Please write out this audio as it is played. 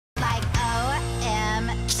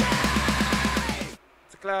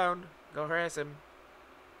clown. Go harass him.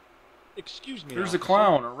 Excuse me, There's a officer.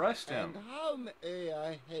 clown. Arrest him. And how may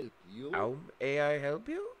I help you? How may I help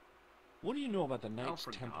you? What do you know about the Oh, Knights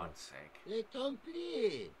for Templar? God's sake. Les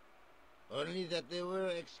Templiers. Only that they were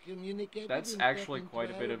excommunicated. That's in actually quite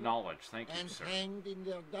a bit of 1312 knowledge. Thank you, and sir. hanged in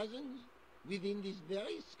their dozens within this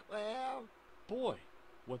very square. Boy,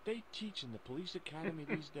 what they teach in the police academy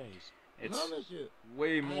these days. It's No, monsieur.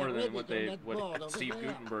 way more I than read what it on that board over Steve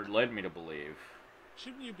there. Gutenberg led me to believe.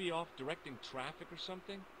 Shouldn't you be off directing traffic or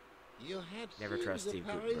something? You have Never seen trust the Steve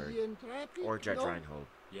Gutenberg. Parisian traffic? Or Judge no? Reinhold.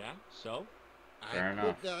 Yeah, so? Fair I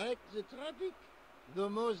enough. could direct the traffic. The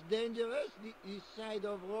most dangerous, the east side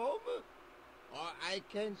of Rome. Or I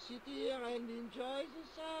can sit here and enjoy the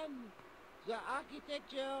sun, the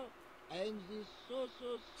architecture, and the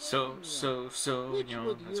So, Which you know,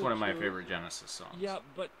 would that's you one of my choose? favorite Genesis songs. Yeah,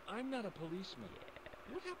 but I'm not a policeman.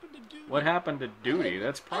 What happened to duty? What happened to duty?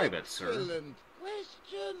 That's private, sir. Excellent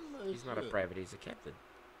question, monsieur. He's not a private, he's a captain.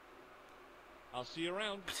 I'll see you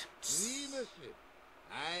around. Oui, monsieur.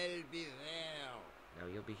 I'll be there. Now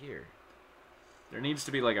you'll be here. There needs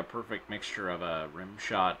to be like a perfect mixture of a rim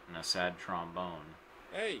shot and a sad trombone.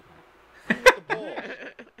 Hey, who with the ball?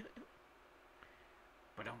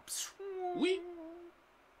 But Oui.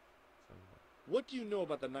 What do you know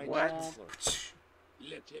about the Knights What? Templar?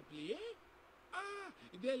 Le Templier? Ah,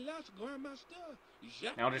 the last Grandmaster.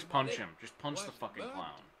 Jacques now just de punch Molay him. Just punch the was fucking burnt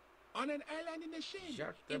clown. On an island in the Seine.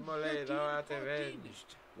 Jacques de in Molay, thou art 1314.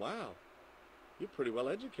 avenged. Wow, you're pretty well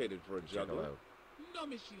educated for a juggler. Juggalo. No,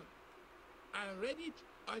 monsieur. I read it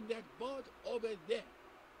on that board over there.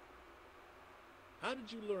 How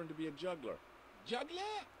did you learn to be a juggler?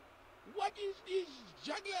 Juggler? What is this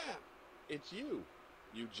juggler? It's you.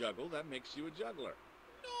 You juggle, that makes you a juggler.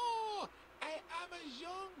 No, I am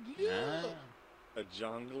a jongleur. Ah. A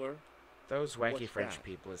jongler? Those wacky What's French that?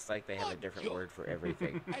 people, it's like they have a different Oh, word for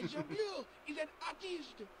everything. A jongleur is an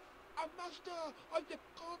artist, a master of the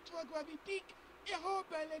contragravitique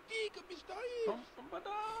aeroballetique mysterious.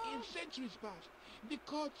 In centuries past, the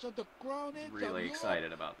courts of the crowned Really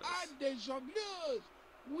excited about this. and the jongleurs,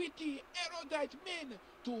 witty, erudite men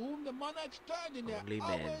to whom the monarchs turned in their Only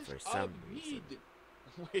men hours for of some reason. need.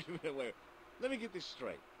 Wait a minute, wait. Let me get this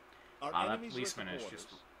straight. Our That enemies are at policeman the is borders.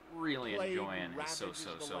 just really Plague enjoying his ravages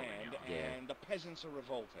the so land, Yeah. and the peasants are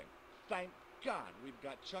revolting. Thank God we've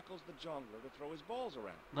got Chuckles the Jongler to throw his balls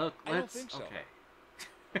around. Look, I don't let's. think so.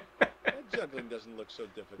 Okay. That juggling doesn't look so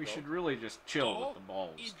difficult. We should really just chill No, with the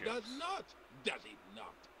balls It jokes. does not. Does it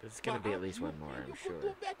not? There's gonna be at least Perhaps one you more, feel I'm you could sure.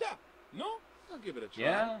 do better. No? I'll give it a try.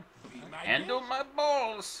 Yeah. Be my Handle guest. my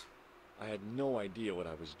balls. I had no idea what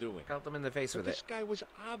I was doing. Pelt them in the face But with this it. guy was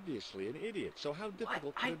obviously an idiot, so how difficult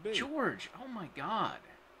What? could it be? George, oh my God.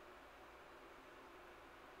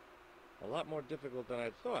 A lot more difficult than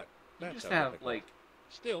I thought. You That's just how have difficult. like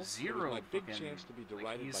Still, it was zero my big fucking. chance to be Like,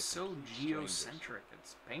 derided he's by so complete strangers. geocentric.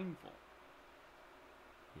 It's painful.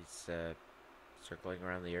 He's circling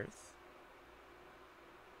around the earth.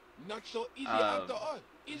 Not so easy Uh, after all.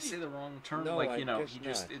 Did you Is say it? the wrong term? No, like, I you know, guess he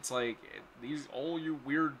just, not. it's like, these, all you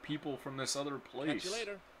weird people from this other place. Catch you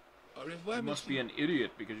later. Au revoir, You must be monsieur. an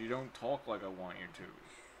idiot because you don't talk like I want you to.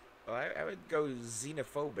 Well, I would go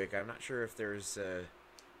xenophobic. I'm not sure if there's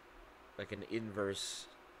like an inverse.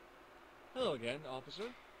 Hello again, officer.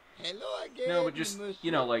 Hello again, No, but just, monsieur.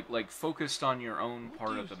 you know, like focused on your own What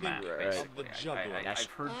part do of the you map, think of basically. the juggler? I've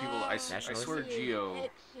heard people, I Nationalist? swear Geo,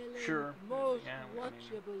 Excellent, sure, Most yeah, I mean-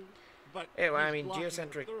 watchable. But Yeah, well, I he's mean, blocking the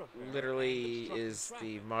geocentric thoroughfare literally and obstructing is the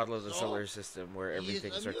traffic. model of the So, solar system where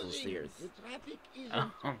everything He is circles the amusing. Earth. The traffic isn't.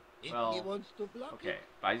 Oh, If he well, wants to block okay. it.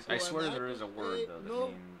 I So swear I'm there not is a to word, say though, that no.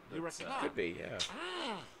 means You're a that's, cop. Could be, yeah.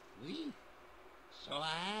 Ah, oui. So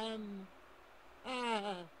I am.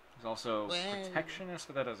 Ah, he's also Well- protectionist,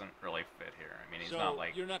 but that doesn't really fit here. I mean, he's So not,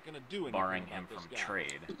 like, you're not going to do anything barring about him this from guy.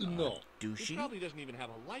 trade. no. He Douchey? probably doesn't even have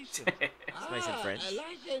a license. nice in French. A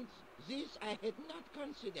license. This I had not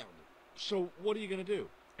considered. So what are you going to do?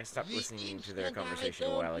 I stopped The listening to their instant I conversation a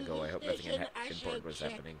return while to ago. the I hope nothing station, I important shall was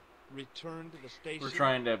check. happening. Return to the station? We're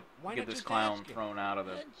trying to Why get not this just clown ask him? thrown out of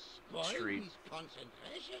the And spoil street. his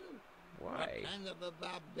concentration. Why? What kind of a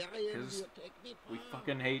barbarian 'Cause you take me for? We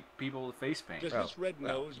fucking hate people with face paint. Does Oh, this red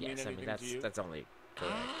well, nose mean yes, I anything mean to you? that's only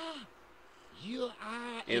correct. Ah, you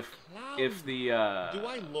are If a clown. if the Do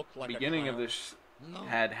I look like a beginning of clown? this No.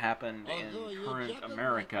 had happened Although in you current juggle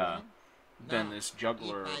America, like then one. this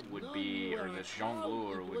juggler if I'd would known be, you or were a this clown,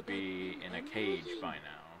 jongleur it would would be have in been a cage amusing. by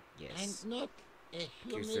now. Yes. And not a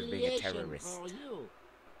Accused of being a humiliation terrorist. for you.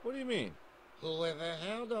 What do you mean? Whoever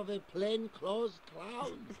heard of a plainclothes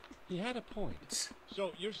clown? He had a point.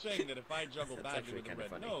 So you're saying that if I juggle That's badly actually with a kinda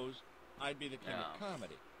red funny. nose, I'd be the king of No.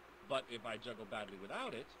 comedy. But if I juggle badly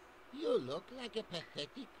without it... You look like a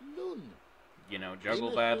pathetic loon. You know,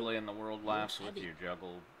 juggle badly and the world laughs with you.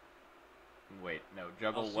 Juggle... Wait, no.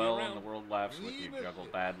 Juggle well and the world laughs with you. Juggle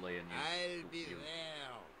badly and I'll be you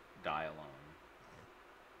there. die alone.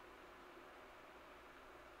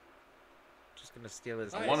 Just gonna steal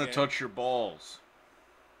his... I want to touch your balls.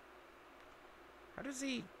 How does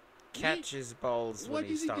he catch his balls What when he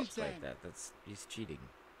do you think stops is like that? that? He's cheating.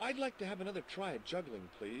 I'd like to have another try at juggling,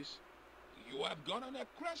 please. You have gone on a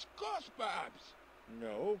crash course, perhaps?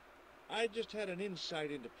 No, I just had an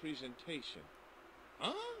insight into presentation.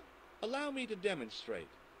 Huh? Allow me to demonstrate.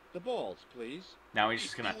 The balls, please. Now he's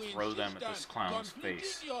just gonna If you throw them at insist this on clown's completing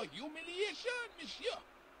face. your humiliation, monsieur.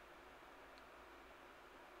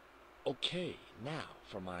 Okay, now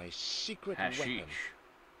for my secret weapon. Hashish.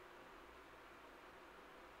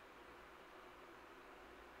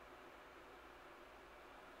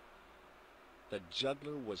 The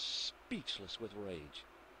juggler was speechless with rage.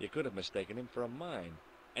 You could have mistaken him for a mime.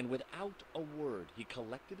 And without a word, he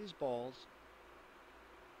collected his balls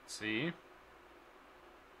See?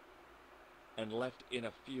 and left in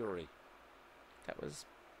a fury. That was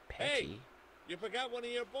petty. You forgot one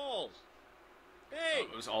of your balls. Hey!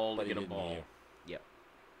 It was all to But he get a didn't ball. hear. Yep.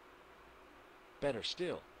 Better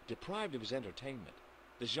still, deprived of his entertainment,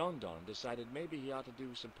 the gendarme decided maybe he ought to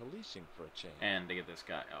do some policing for a change. And to get this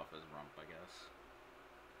guy off his rump, I guess.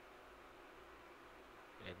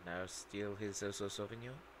 And now steal his Oso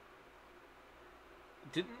Sauvignon?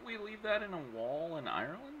 Didn't we leave that in a wall in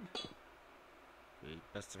Ireland? We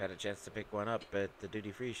must have had a chance to pick one up at the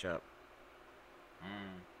duty-free shop.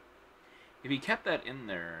 Hmm. If he kept that in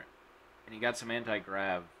there, and he got some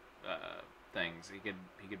anti-grav things, he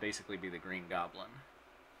could basically be the Green Goblin.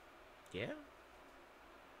 Yeah?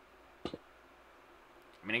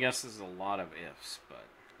 I mean, I guess there's a lot of ifs, but...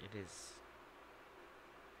 It is.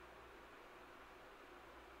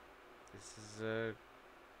 This is a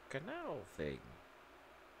canal thing.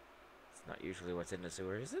 It's not usually what's in the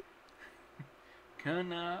sewer, is it?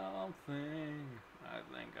 Canal thing, I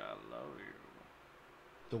think I love you.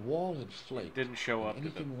 The wall had It flaked. didn't show up and to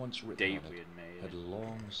the anything once written date on we it had made. had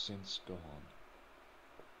long since gone.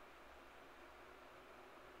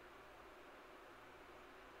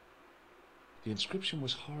 The inscription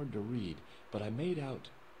was hard to read, but I made out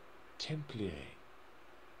Templier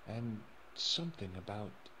and something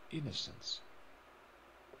about innocence.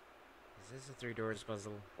 Is this a Three Doors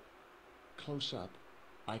puzzle? Close up,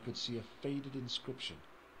 I could see a faded inscription.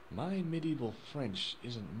 My medieval French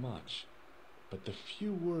isn't much, but the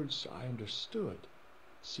few words I understood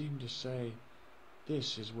seemed to say,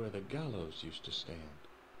 "This is where the gallows used to stand."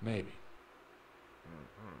 Maybe.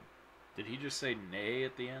 Did he just say nay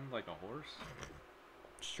at the end like a horse?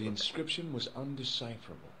 The inscription was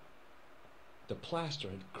undecipherable. The plaster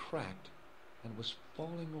had cracked and was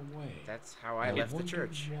falling away. That's how I left the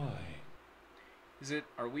wondered church. Why?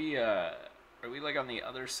 Are we like on the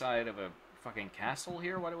other side of a fucking castle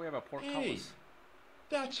here? Why do we have a portcullis?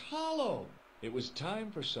 That's hollow. It was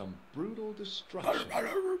time for some brutal destruction.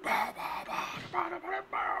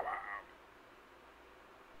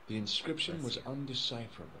 The inscription was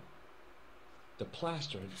undecipherable. The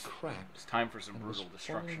plaster had cracked. It's time for some and was brutal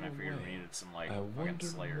destruction. I falling figured we away. needed some like I fucking wondered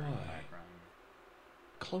Slayer in the why. background.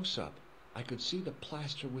 Close up, I could see the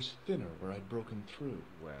plaster was thinner where I'd broken through.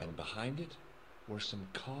 Well. And behind it were some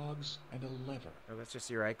cogs and a lever. Oh, that's just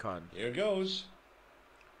your icon. Here goes.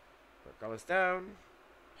 Portcullis down.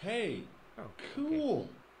 Hey, Oh, cool.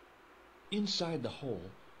 Inside the hole,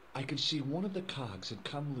 I could see one of the cogs had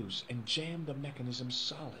come loose and jammed the mechanism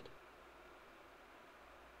solid.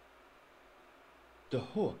 The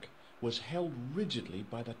hook was held rigidly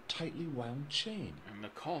by the tightly wound chain. And the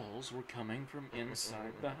calls were coming from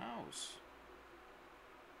inside the house.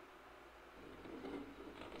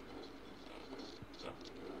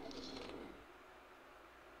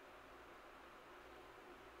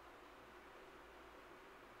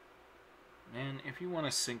 Man, if you want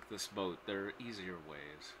to sink this boat, there are easier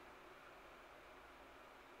ways.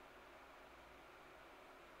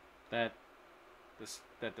 That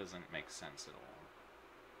doesn't make sense at all.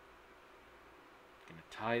 Gonna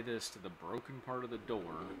tie this to the broken part of the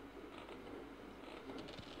door.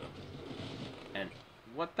 And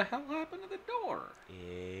what the hell happened to the door?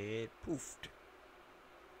 It poofed.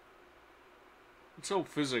 That's how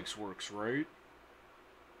physics works, right?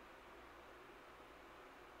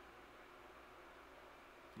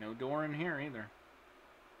 No door in here either.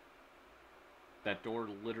 That door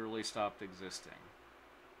literally stopped existing.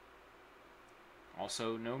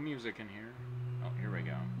 Also, no music in here. Oh, here we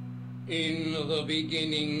go. In the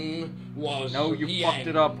beginning was No, you fucked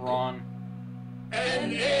it up, Ron.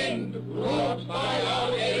 An end wrought by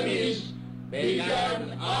our enemies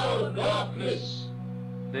began our darkness.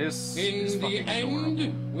 This In is the fucking adorable.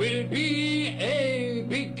 end will be a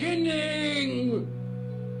beginning.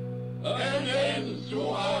 An end to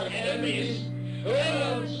our enemies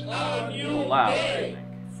heralds our new Loud, I day.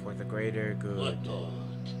 think. For the greater good.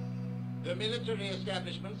 The military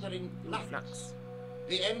establishments are in flux. Flux.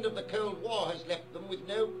 The end of the Cold War has left them with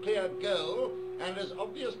no clear goal and as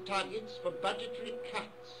obvious targets for budgetary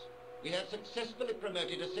cuts. We have successfully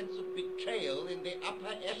promoted a sense of betrayal in the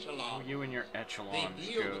upper echelon. Oh, you and your They echelons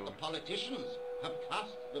feel that go. the politicians have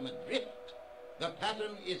cast them adrift. The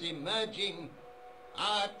pattern is emerging.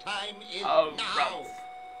 Our time is Oh, now. Ralph.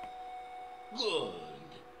 Good.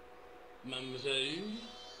 Mademoiselle?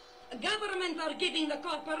 Governments are giving the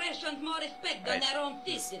corporations more respect than Right. their own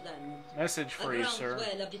citizens. Message for A you, sir.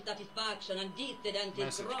 groundswell of dissatisfaction and dissident is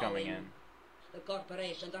Message growing. coming in. The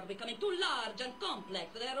corporations are becoming too large and complex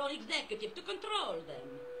for their own executives to control them.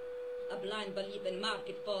 A blind belief in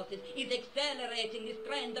market forces is accelerating this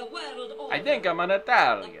trend the world over. I think I'm an The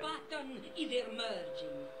Italian. pattern is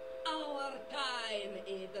emerging. Our time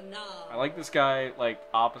is now. I like this guy, like,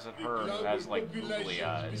 opposite The her, who global has, like, googly population's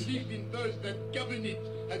eyes. belief in those that govern it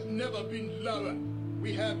has never been lower.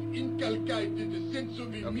 We have inculcated a sense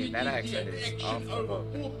of immediacy that accent and is action off the over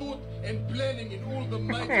book. forethought and planning in all the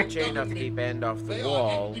major Chain not to keep governments. end off the They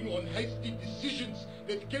wall. are acting on hasty decisions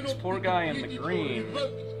that cannot poor be guy in the completed or green,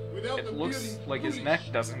 revoked without It looks appearing like his foolish. neck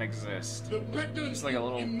doesn't exist. The pattern It's like a is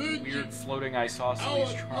little emerging. weird floating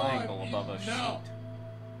isosceles Our triangle time above a is now. sheet.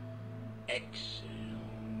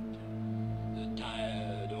 Excellent. The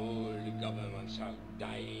tired old governments are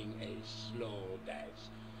dying a slow death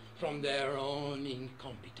from their own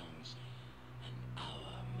incompetence and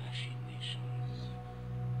our machinations.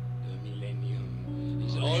 The millennium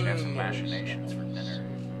is They should almost have some machinations for dinner.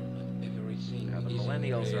 and everything Now, the is in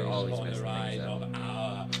millennials are place always for the messing rise things up. of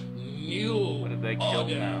our new What did they kill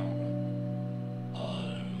order. now?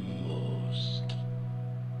 Almost.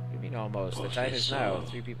 You mean almost? The time is now.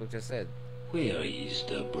 3 people just said. Where is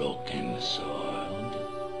the broken sword?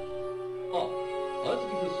 As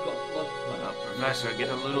we discussed last time, Professor, get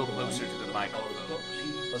a little closer to the our microphone.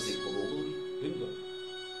 subchief as a corollary hinder.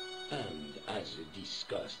 And as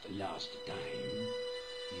discussed last time,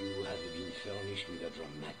 you have been furnished with a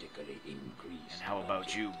dramatically increased. And how about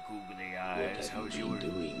budget. you, googly What eyes? have How's you your been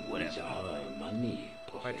doing with whatever? our money,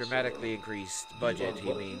 By Professor? dramatically increased budget,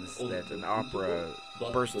 he means that an opera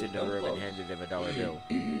burst into a room and handed him a dollar bill.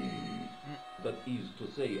 That is to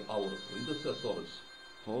say, our predecessors.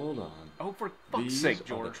 Hold on. Oh, for fuck's These sake, are the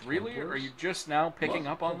George! Really? Are Templars? you just now picking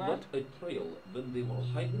Must up on have that? left a trail when they were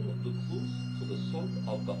hiding the clues to the sort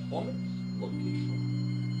of the Onyx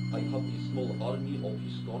location. I have a small army of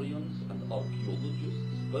historians and archaeologists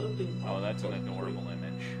ferreting Oh, out that's an that adorable trail.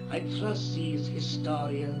 image. I trust these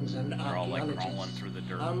historians and They're all like crawling archaeologists through the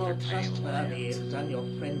dirt are with more their tail trustworthy lands. than your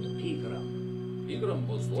friend Pegram. Pegram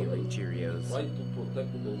was Stealing loyal. Cheerios. Tried to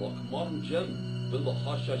protect the Lochmarn gem when the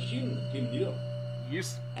Hashashin came near.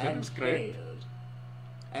 Yes, And goodness great. failed.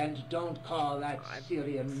 And don't call that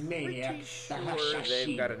Syrian maniac Pretty the sure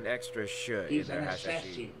they've got Hashashin. an extra should in He's their an hashashi.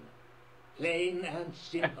 assassin. Plain and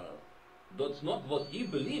simple. That's not what he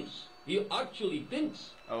believes. He actually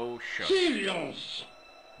thinks. Oh, shucks. Silence!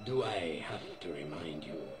 Do I have to remind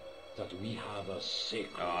you that we have a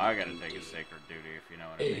sacred Oh, I gotta duty, take a sacred duty, if you know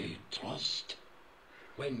what I mean. a trust?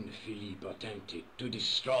 When Philippe attempted to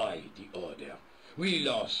destroy the order, we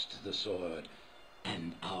lost the sword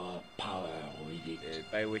and our power with it.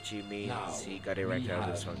 By which he means Now he got we erectile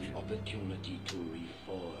have dysfunction. the opportunity to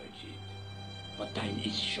reforge it. But time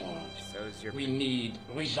is short. So is your We need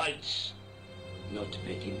results, not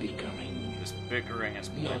petty bickering, This bickering is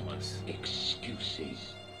not pointless.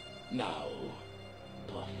 excuses. Now,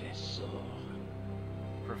 Professor.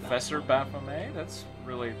 Professor Baphomet? That's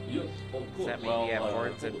really... Yes, of Does course. that mean Well, he have uh,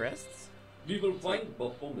 horns and breasts? We will find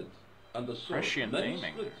Baphomet and the sword, Prescient naming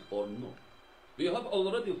manuscript or no. We have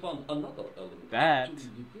already found another element. That, to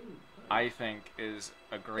reveal facts. I think, is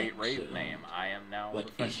a great raid name. I am now What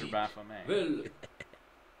is Professor it? Baphomet. Well,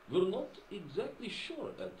 we're not exactly sure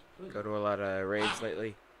at present. Go to a lot of raids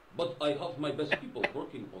lately. But I have my best people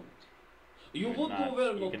working on it. You You're would not- do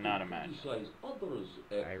well you not cannot to imagine. criticize others.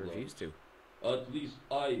 I Eckler. refuse to. At least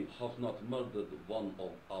I have not murdered one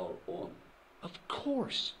of our own. Of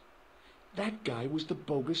course. That guy was the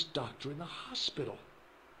bogus doctor in the hospital.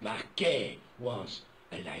 Marquet was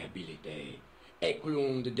a liability.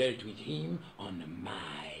 Eklund dealt with him on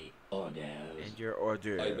my orders. And your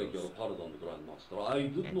orders. I beg your pardon, Grandmaster. I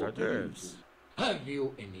did And not hors d'oeuvres. Have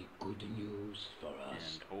you any good news for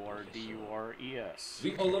us? And O-R-D-U-R-E-S.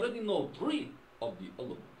 We already know 3 of the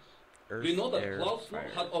elements. Earth, We know that air, Klausner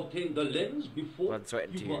fire. had obtained the lens before Blood, sweat,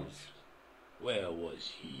 and he tears. vanished. Where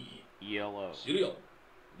was he? Yellow. Syria.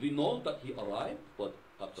 We know that he arrived, but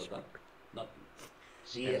after that, nothing.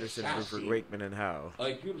 The Anderson, Rupert, assassin. Wakeman, and Howe.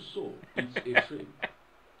 I hear so. It's a shame.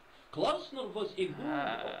 Klausner was a good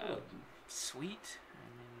operative. Sweet.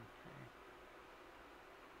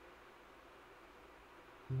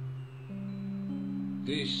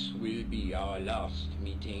 This will be our last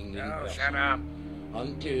meeting in Oh, person shut up.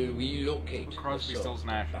 until we locate Crosby, the Stills, source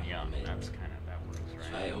Nash, of and Young. Baphomet. That's kind of, that works,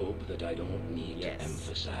 I right? hope that I don't need Yes. to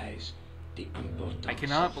emphasize the importance. I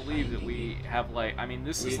cannot of believe that finding we have, like, I mean,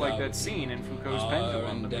 this is like that scene in Foucault's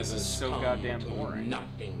Pendulum, but this is so goddamn boring.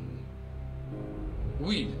 Nothing.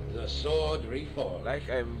 With the sword reforged, Like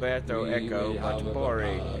Umberto we Eco, will but have the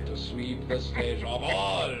boring. power to sweep the stage of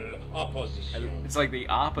all opposition. It's like the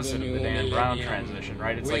opposite of the The Dan new Brown millennium transition,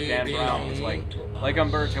 right? It's like will Dan Brown was belong to like us.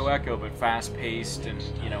 Umberto Eco, but fast-paced, and,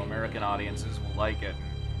 you know, American audiences will like it.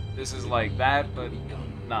 This is like that, but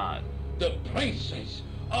not. The princes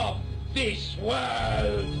of this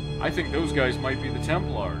world. I think those guys might be the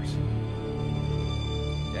Templars.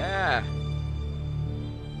 Yeah.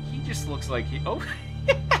 He just looks like he... Oh...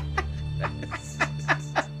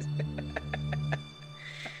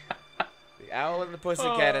 The owl and the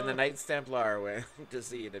pussycat and the Knights Templar went to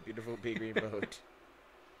sea in a beautiful pea green boat.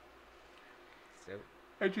 So,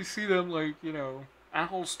 I just see them like, you know,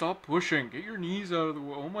 Owl, stop pushing. Get your knees out of the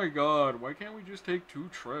way. Oh my god, why can't we just take 2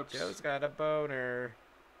 trips? Joe's got a boner.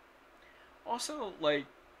 Also, like,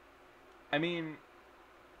 I mean,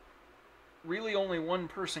 really only one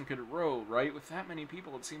person could row, right? With that many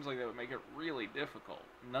people, it seems like that would make it really difficult.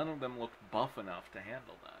 None of them looked buff enough to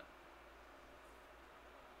handle that.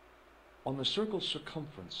 On the circle's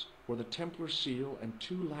circumference were the Templar seal and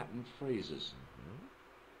 2 Latin phrases.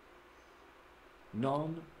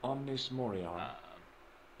 Non omnis moriar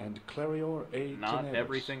and clarior e Not tenebris.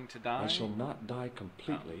 everything to die? I shall not die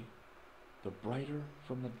completely, the brighter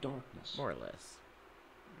from the darkness. More or less.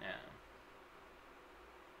 Yeah.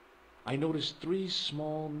 I noticed 3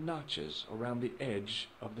 small notches around the edge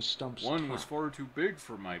of the stump's One was top. far too big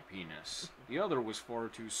for my penis. The other was far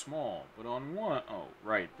too small. But on one... Oh,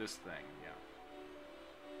 right, this thing, yeah.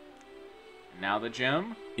 And now the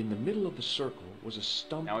gem? In the middle of the circle was a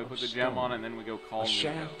stump Now we of put the stone, gem on and then we go call a Nico.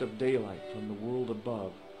 shaft of daylight from the world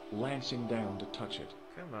above, lancing down to touch it.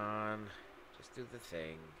 Come on. Just do the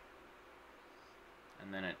thing.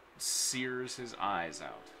 And then it sears his eyes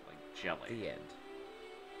out like jelly. The end.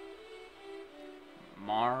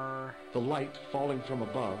 The light falling from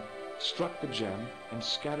above struck the gem and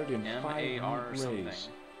scattered in 5 M-A-R neat something. rays,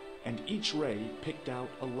 and each ray picked out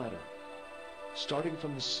a letter. Starting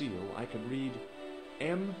from the seal, I could read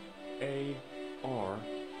M-A-R-I-B.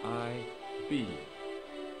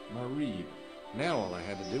 Marib. Now all I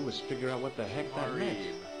had to do was figure out what the heck that meant.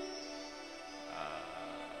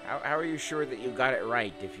 How are you sure that you got it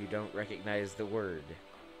right if you don't recognize the word?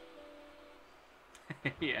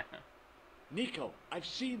 Yeah. Nico, I've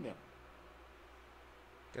seen them.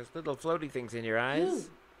 Those little floaty things in your eyes?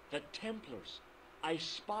 The Templars. I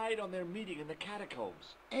spied on their meeting in the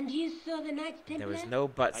catacombs. And you saw the Knights Templar? There was no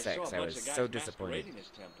butt I sex. saw a I bunch was of guys so disappointed. masquerading as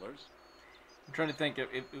Templars. I'm trying to think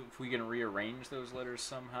if we can rearrange those letters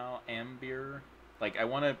somehow. Ambir. Like I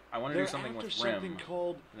wanna do They're something after with something rim.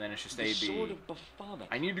 called And then it's just the Sword AB. of Baphomet.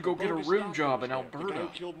 I need to go The get a bogus rim doctor job was in there. The guy who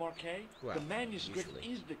Alberta. killed Marquet. Well, the manuscript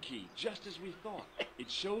usually. is the key, just as we thought.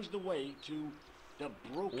 It shows the way to the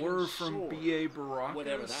broken Or from sword. B.A. Baracus.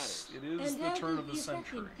 Whatever that is. It is And the how turn does of the the assassin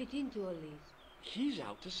century. fit into all this? He's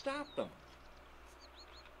out to stop them.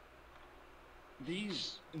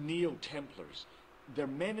 These Neo-Templars, they're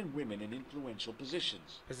men and women in influential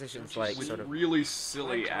positions. Positions Don't you like see? sort of... Really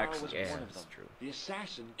silly Clancar accent. was Yeah, one of that's them. true. The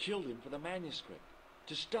assassin killed him for the manuscript,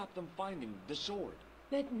 to stop them finding the sword.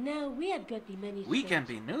 But now we have got the manuscript. We can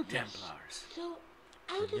be new Templars. So,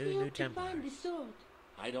 how do new we hope to Templars. find the sword?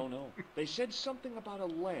 I don't know. They said something about a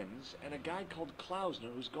lens and a guy called Klausner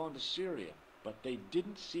who's gone to Syria, but they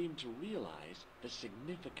didn't seem to realize the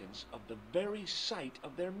significance of the very site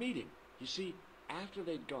of their meeting. You see, after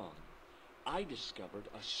they'd gone, I discovered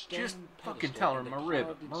a stone Just fucking pedestal tell her, and a Marib,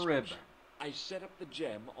 carved Marib. inscription. I set up the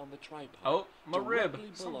gem on the tripod. Oh, Marib.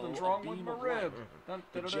 directly Something's below a wrong with beam of Marib. light. Dun,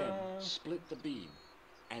 The dun, gem dun, dun. split the beam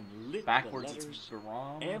and lit Backwards the it's letters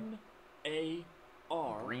Baram. M-A-R-I-B.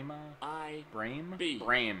 Brema? Brame? B.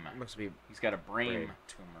 Brame. Must be... He's got a brain Brame.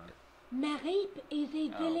 tumor. Marip is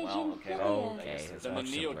a Oh, village well, in okay. Syria. Oh, okay. Yes, It's Then the much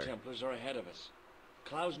simpler. Neo-Templars are ahead of us.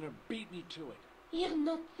 Klausner beat me to it. You're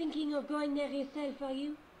not thinking of going there yourself, are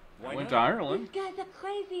you? Why Went not? to Ireland. These guys are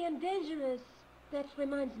crazy and dangerous. That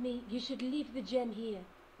reminds me, you should leave the gem here.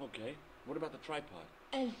 Okay. What about the tripod?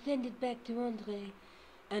 I'll send it back to Andre.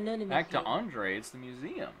 Anonymously. Back to Andre, it's the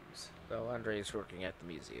museums. Well, Andre is working at the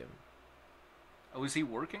museum. Oh, is he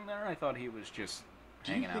working there? I thought he was just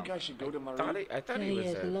Do you hanging think out. I should go to Marie? I thought he was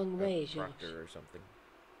Yes, a, a long way, a George. proctor or something.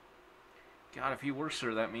 God, if he were,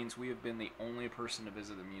 sir, that means we have been the only person to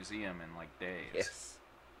visit the museum in, like, days. Yes.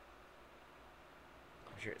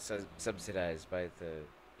 I'm sure it's subsidized by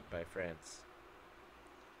France.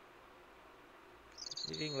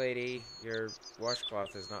 Knitting lady, your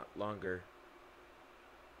washcloth is not longer.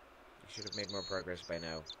 You should have made more progress by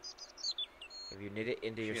now. Have you knit it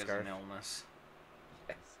into your She has scarf? an illness.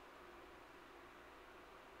 Yes.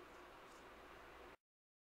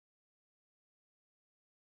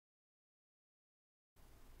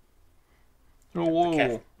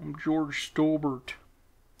 Hello, I'm George Stobart.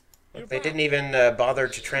 Look, they didn't even bother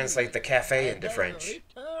to translate the cafe into French.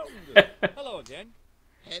 Hello again.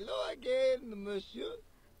 Hello again, monsieur.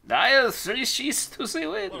 I am pleased to see you.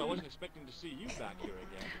 Well, I wasn't expecting to see you back here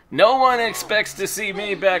again. No one expects to see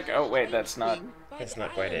me back. Oh, wait, that's not. That's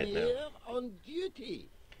not quite it, no. Here on duty.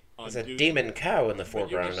 There's a demon cow in the But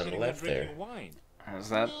you're foreground just on the sitting left there. drinking wine.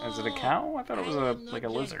 Is it a cow? I thought it was like a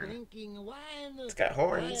lizard. It's got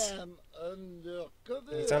horns. I am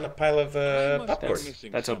undercover. It's on a pile of popcorn.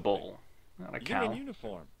 That's a bull, not a You're in cow.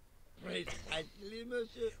 uniform. Precisely,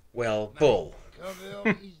 monsieur. Well, bull. Cover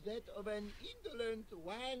is that of an indolent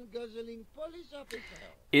wine-guzzling police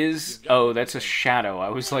officer. Oh, that's a shadow. I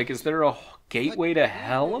was like, is there a gateway to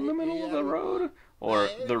hell in the middle of the road? Or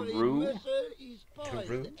the Every rue? muscle is poised,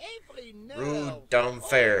 Rue? every Rue nerve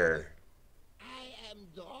d'Enfer. I am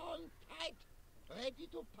drawn tight, ready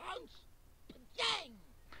to pounce. Bang!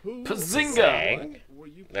 Who Pazinga! Zang? were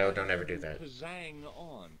you No, don't ever do that. Pizzang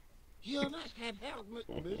on? You must have heard,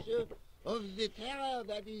 monsieur, of the terror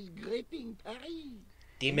that is gripping Paris.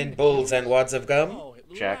 Demon bulls and wads of gum? Oh,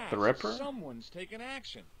 at Jack the last, Ripper? Someone's taken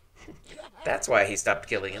action. That's why he stopped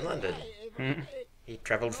killing in London. He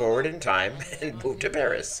traveled forward in time and moved to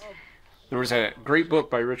Paris. There was a great book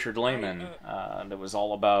by Richard Lehman that was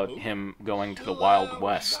all about him going to the Wild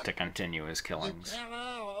West to continue his killings.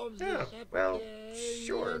 Yeah, well,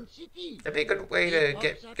 sure. That'd be a good way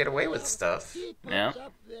to get away with stuff. Yeah.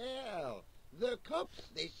 The cops,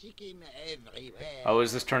 they seek him everywhere. Oh,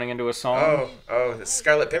 is this turning into a song? Oh, the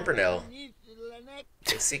Scarlet Pimpernel.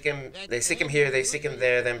 They seek him here, they seek him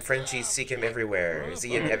there, them Frenchies seek him everywhere. Is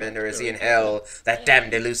he in heaven or is he in hell? That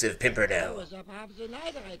damned elusive I Pimpernel. was up half the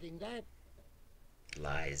night writing that.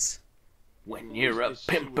 Lies. When you're a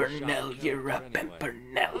pimpernel, you're a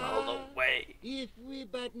pimpernel all the way. If we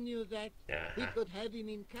but knew that, we Uh-huh. could have him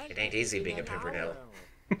in custody. It ain't easy being a in an Pimpernel.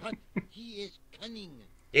 hour. But he is cunning.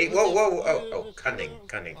 Hey, whoa, oh, cunning,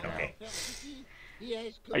 okay. He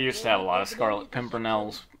has I used to have a lot of control Scarlet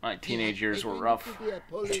Pimpernels. My teenage years were rough. to be a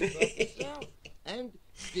police officer and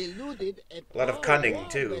deluded A lot of poor cunning, war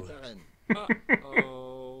too. veteran.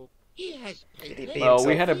 Oh, He has he pretended be Well,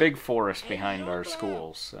 we himself? had a big forest behind our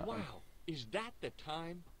schools. So. wow. Is that the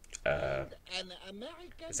time? an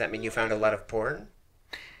American. Does that mean you found a lot of porn?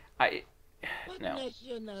 What No.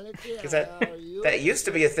 nationality Because are you? that used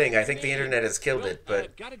to be a thing. I think the internet has killed it,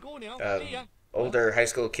 but Gotta go now. um, See ya. older high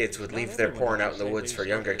school kids would leave their porn out in the woods for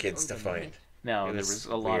younger kids to find. No, It there was was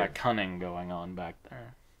a lot of weird. cunning going on back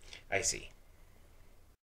there. I see.